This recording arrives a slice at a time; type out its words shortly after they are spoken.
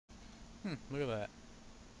Look at that.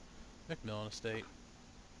 McMillan Estate.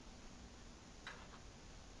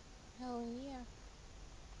 Hell yeah.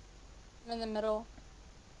 I'm in the middle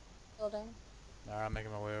building. Alright, I'm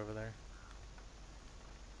making my way over there.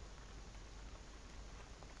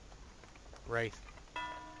 Wraith.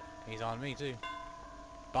 He's on me too.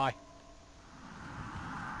 Bye.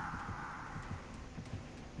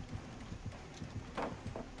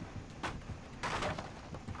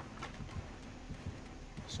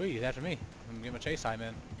 Sweet, he's after me. I'm gonna get my chase time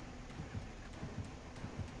in.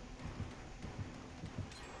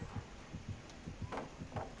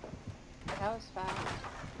 That was fast.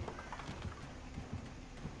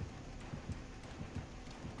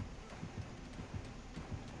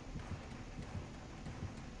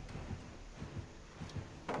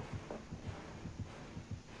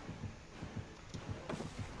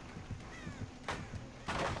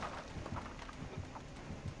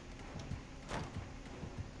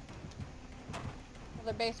 Well,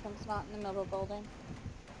 the basement's not in the middle building.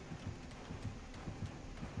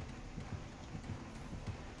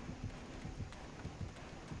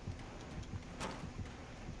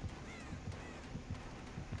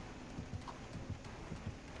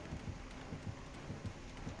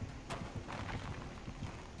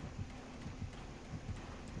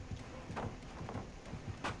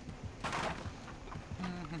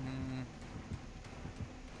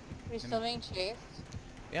 Are you still being chased?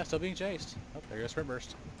 Yeah, still being chased. Oh, there goes Sprint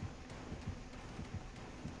Burst.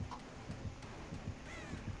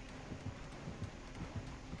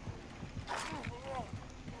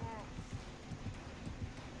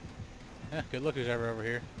 Yeah, good look who's ever over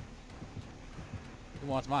here. Who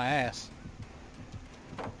wants my ass?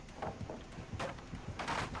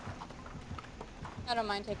 I don't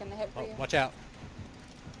mind taking the hit for Oh, you. watch out.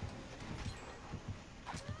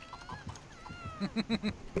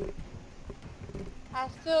 I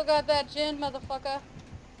still got that gin, motherfucker.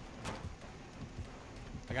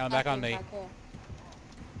 I got him back on me. Back here.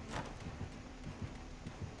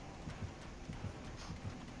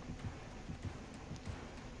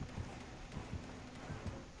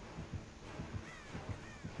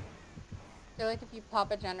 I feel like if you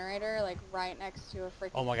pop a generator, like right next to a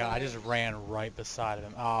freaking. Oh my god, I fire- just ran right beside of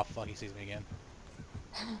him. Oh fuck, he sees me again.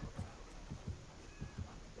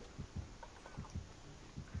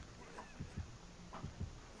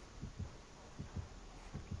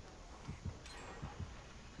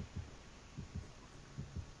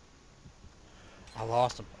 I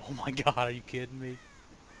lost him. Oh my god, are you kidding me?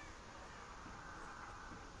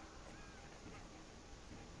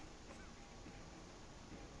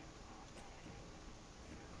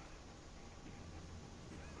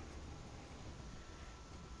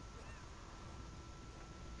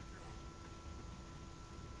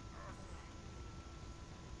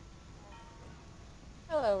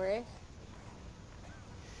 Hello, Wraith.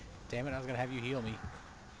 Damn it, I was gonna have you heal me.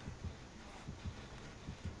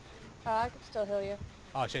 I can still heal you.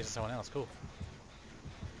 Oh, chasing someone else, cool.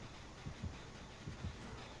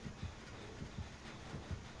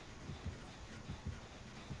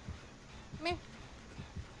 Come here.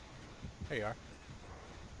 There you are.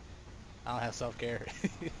 I don't have self-care.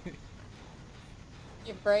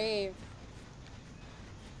 You're brave.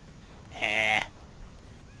 Eh.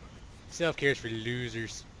 Self-care is for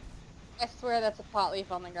losers. I swear that's a pot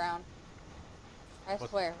leaf on the ground. I What?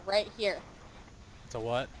 swear, right here. So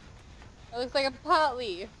what? It looks like a pot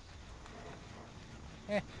leaf.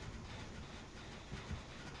 Eh.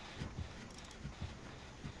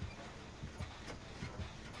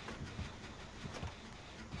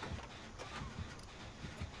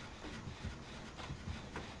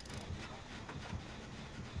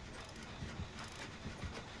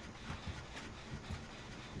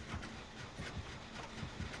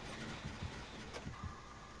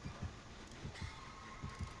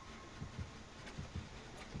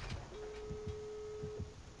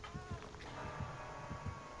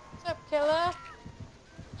 What's up, killer?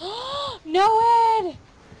 NOED!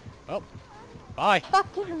 Oh. Bye.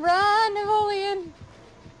 Fucking run, Napoleon!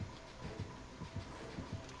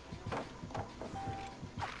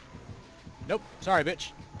 Nope. Sorry,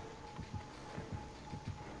 bitch.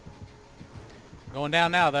 Going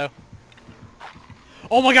down now, though.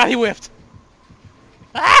 Oh my god, he whiffed!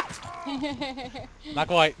 Ah! Not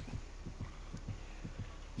quite.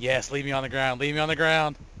 Yes, leave me on the ground. Leave me on the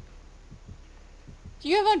ground. Do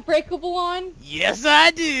you have Unbreakable on? Yes, I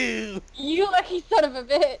do! You lucky son of a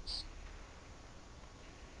bitch!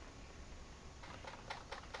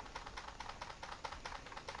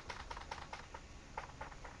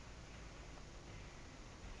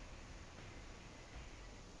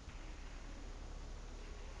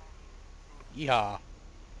 Yeehaw.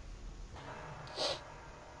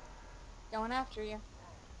 Going after you.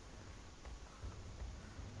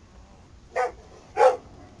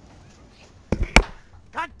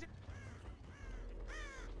 God.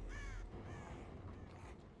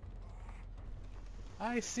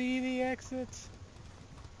 I see the exits.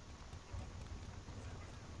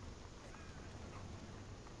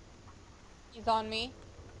 He's on me.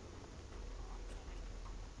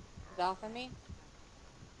 He's off of me.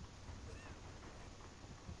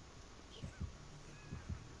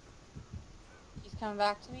 He's coming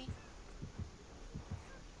back to me.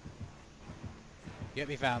 Yep,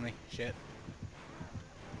 he found me. Shit.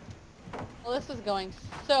 Well, this was going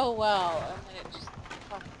so well, and then it just...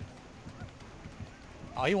 fuck.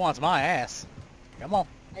 Oh, he wants my ass. Come on.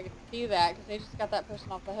 I can see that, because they just got that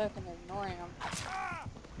person off the hook and they're ignoring him.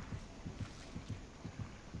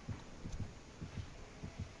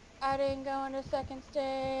 I didn't go into second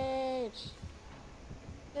stage.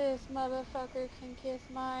 This motherfucker can kiss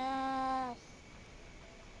my ass.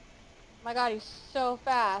 Oh my god, he's so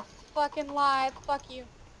fast. Fucking live. Fuck you.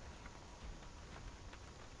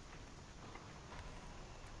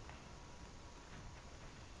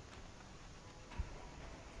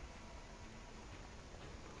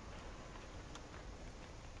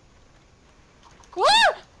 Woo!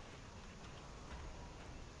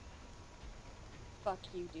 Fuck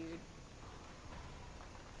you, dude.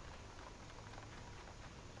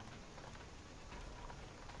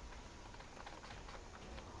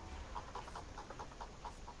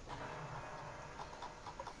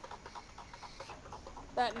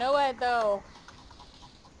 That NOED though.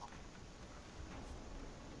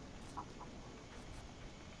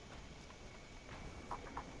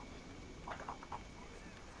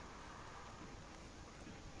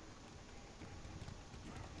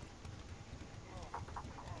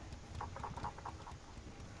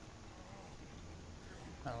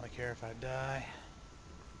 I don't really care if I die.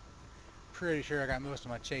 Pretty sure I got most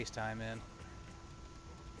of my chase time in.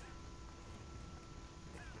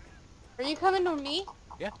 Are you coming to me?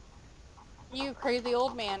 Yeah. You crazy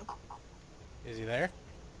old man. Is he there?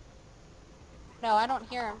 No, I don't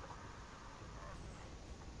hear him.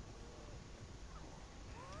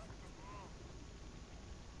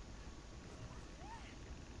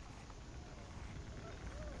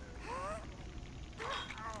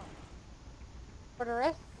 For the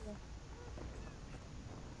rest of you.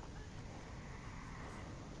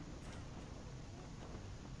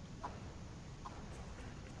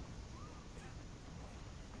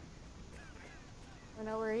 I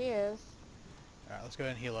know where he is. Alright, let's go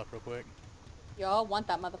ahead and heal up real quick. Y'all want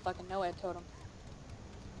that motherfucking NOED totem.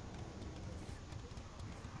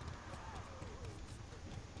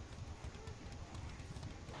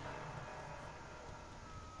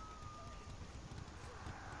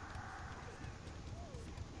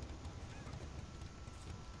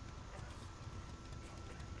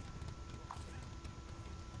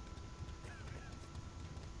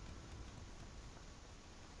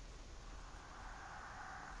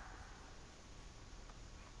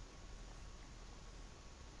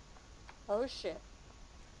 Oh shit.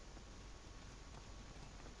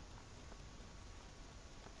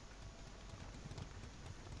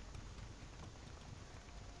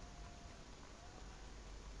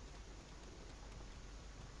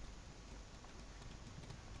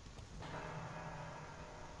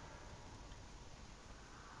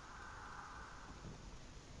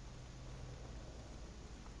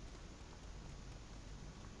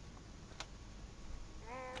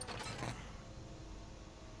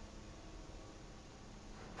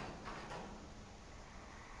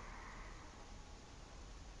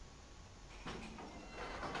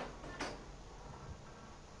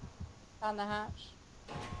 Found the hatch.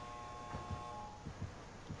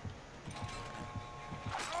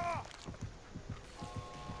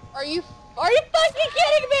 Are you fucking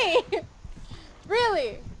kidding me?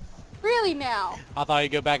 Really? Really now? I thought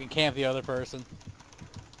you'd go back and camp the other person.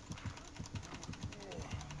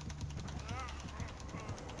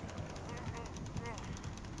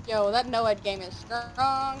 Yo, that NOED game is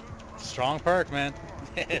strong. Strong perk, man.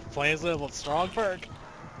 Plays little strong perk.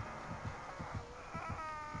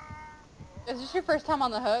 Is this your first time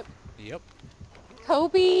on the hook? Yep.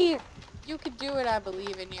 Kobe! You could do it, I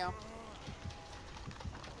believe in you.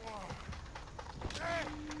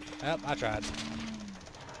 Yep, I tried.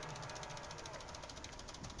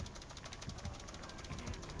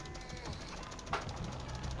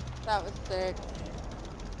 That was sick.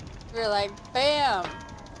 We were like, bam!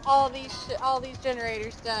 All these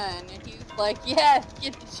generators done. And he was like, yes,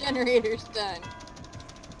 get the generators done.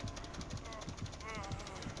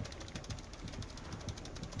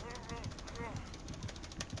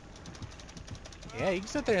 Yeah, you can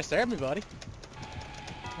sit there and stare at me, buddy.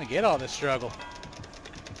 I get all this struggle.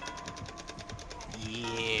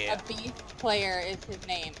 Yeah. A beast player is his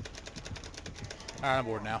name. Alright, I'm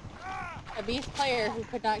bored now. A beast player who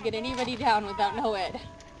could not get anybody down without NOED.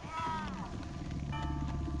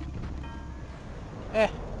 I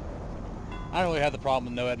don't really have the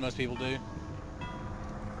problem with NOED, most people do.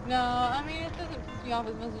 No, I mean, it doesn't piss me off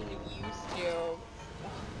as much as it used to.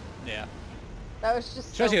 Yeah. That was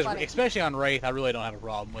just Especially, so funny. especially on Wraith, I really don't have a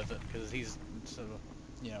problem with it, because he's, so,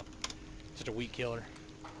 you know, such a weak killer.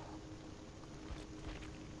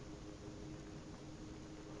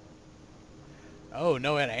 Oh,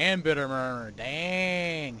 NOED and Bitter Murmur,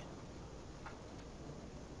 dang!